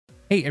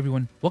Hey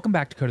everyone, welcome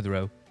back to Code of the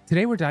Row.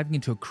 Today we're diving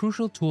into a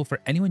crucial tool for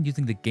anyone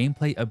using the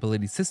gameplay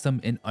ability system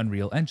in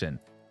Unreal Engine.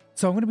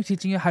 So I'm going to be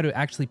teaching you how to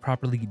actually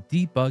properly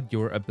debug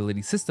your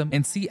ability system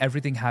and see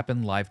everything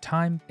happen live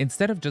time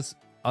instead of just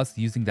us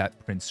using that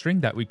print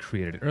string that we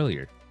created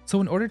earlier.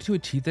 So in order to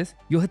achieve this,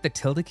 you'll hit the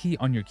tilde key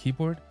on your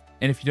keyboard,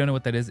 and if you don't know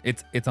what that is,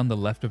 it's on the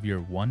left of your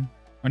 1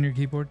 on your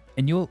keyboard,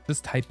 and you'll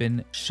just type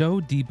in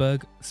show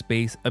debug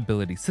space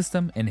ability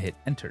system and hit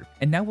enter.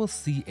 And now we'll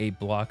see a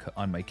block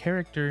on my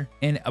character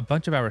and a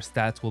bunch of our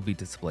stats will be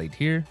displayed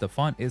here. The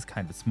font is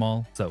kind of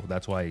small, so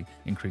that's why I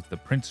increased the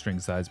print string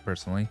size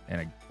personally,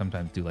 and I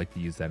sometimes do like to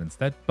use that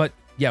instead. But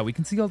yeah, we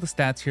can see all the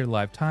stats here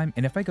live time,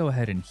 and if I go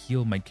ahead and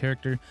heal my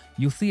character,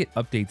 you'll see it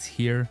updates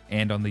here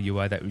and on the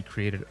UI that we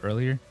created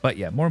earlier. But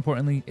yeah, more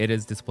importantly, it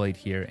is displayed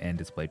here and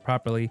displayed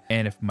properly.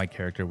 And if my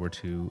character were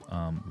to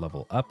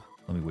level up,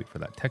 let me wait for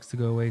that text to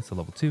go away. So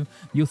level 2,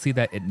 you'll see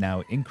that it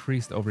now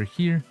increased over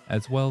here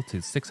as well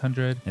to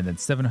 600 and then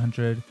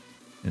 700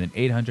 and then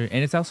 800.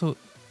 And it's also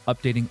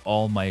updating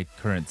all my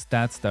current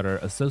stats that are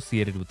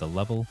associated with the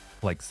level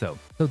like so.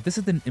 So this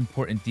is an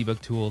important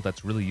debug tool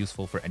that's really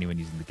useful for anyone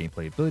using the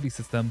gameplay ability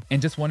system,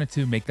 and just wanted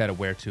to make that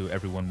aware to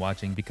everyone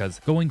watching, because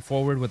going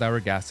forward with our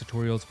gas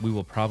tutorials, we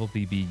will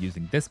probably be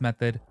using this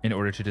method in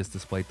order to just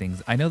display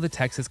things. I know the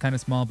text is kind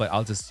of small, but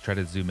I'll just try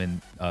to zoom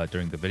in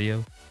during the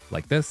video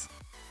like this.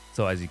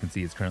 So as you can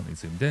see, it's currently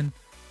zoomed in,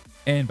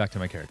 and back to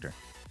my character.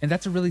 And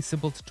that's a really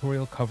simple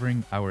tutorial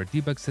covering our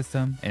debug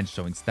system and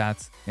showing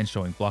stats and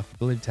showing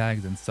blockability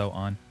tags and so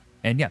on.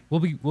 And yeah, we'll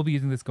be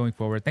using this going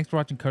forward. Thanks for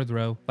watching Code of the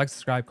Row. Like,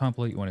 subscribe, comment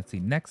below what you want to see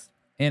next,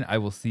 and I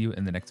will see you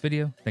in the next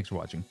video. Thanks for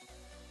watching.